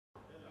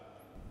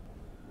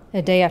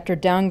A day after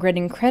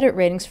downgrading credit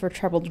ratings for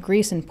troubled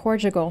Greece and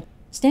Portugal,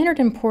 Standard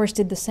 & Poor's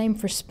did the same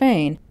for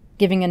Spain,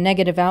 giving a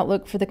negative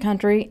outlook for the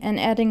country and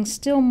adding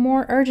still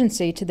more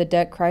urgency to the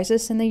debt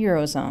crisis in the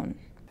Eurozone.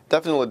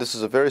 Definitely, this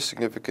is a very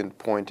significant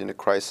point in the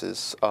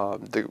crisis.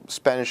 The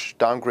Spanish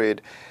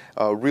downgrade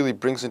really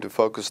brings into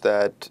focus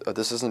that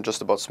this isn't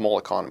just about small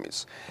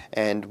economies.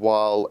 And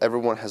while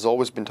everyone has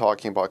always been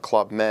talking about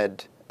Club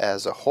Med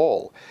as a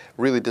whole,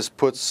 really this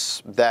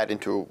puts that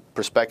into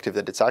perspective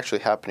that it's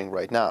actually happening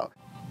right now.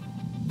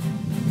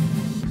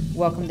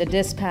 Welcome to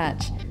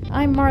Dispatch.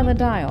 I'm Marla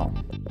Dial.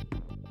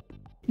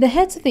 The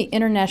heads of the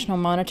International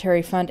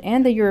Monetary Fund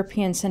and the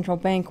European Central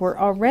Bank were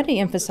already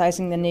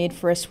emphasizing the need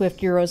for a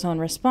swift Eurozone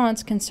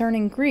response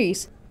concerning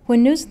Greece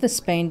when news of the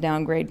Spain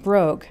downgrade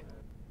broke.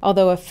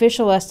 Although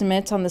official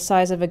estimates on the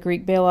size of a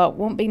Greek bailout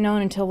won't be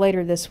known until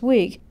later this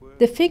week,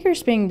 the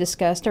figures being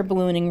discussed are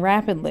ballooning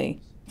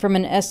rapidly, from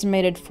an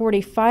estimated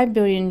 45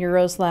 billion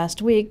euros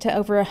last week to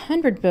over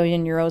 100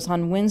 billion euros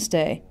on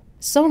Wednesday,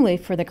 solely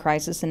for the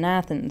crisis in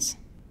Athens.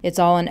 It's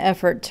all an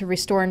effort to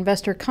restore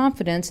investor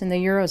confidence in the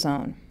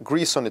Eurozone.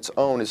 Greece on its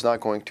own is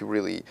not going to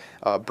really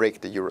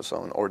break the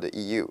Eurozone or the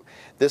EU.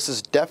 This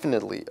is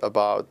definitely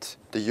about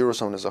the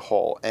Eurozone as a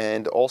whole,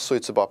 and also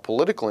it's about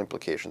political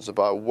implications,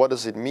 about what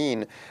does it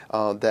mean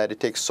that it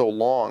takes so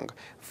long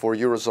for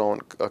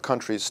Eurozone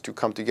countries to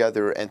come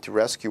together and to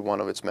rescue one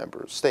of its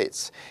member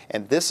states.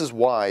 And this is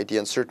why the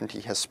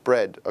uncertainty has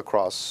spread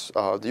across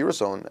the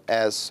Eurozone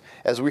as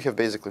we have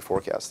basically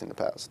forecast in the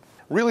past.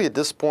 Really, at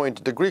this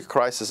point, the Greek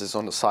crisis is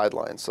on the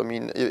sidelines. I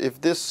mean, if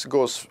this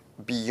goes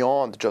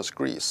beyond just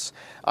Greece,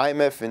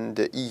 IMF and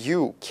the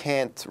EU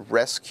can't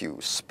rescue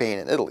Spain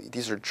and Italy.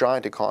 These are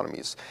giant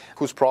economies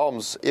whose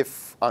problems,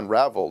 if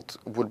unraveled,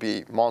 would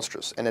be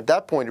monstrous. And at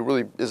that point, it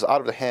really is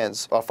out of the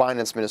hands of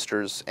finance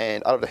ministers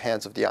and out of the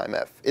hands of the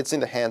IMF. It's in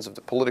the hands of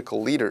the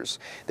political leaders.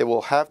 They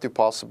will have to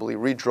possibly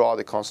redraw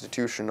the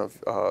constitution of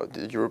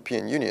the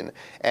European Union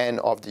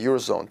and of the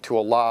Eurozone to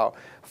allow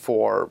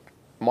for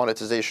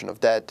monetization of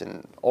debt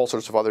and all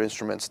sorts of other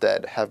instruments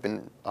that have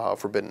been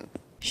forbidden.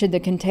 Should the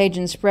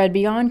contagion spread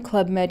beyond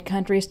Club Med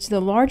countries to the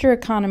larger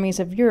economies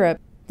of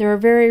Europe, there are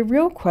very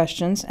real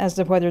questions as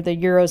to whether the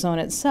Eurozone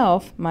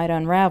itself might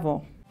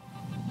unravel.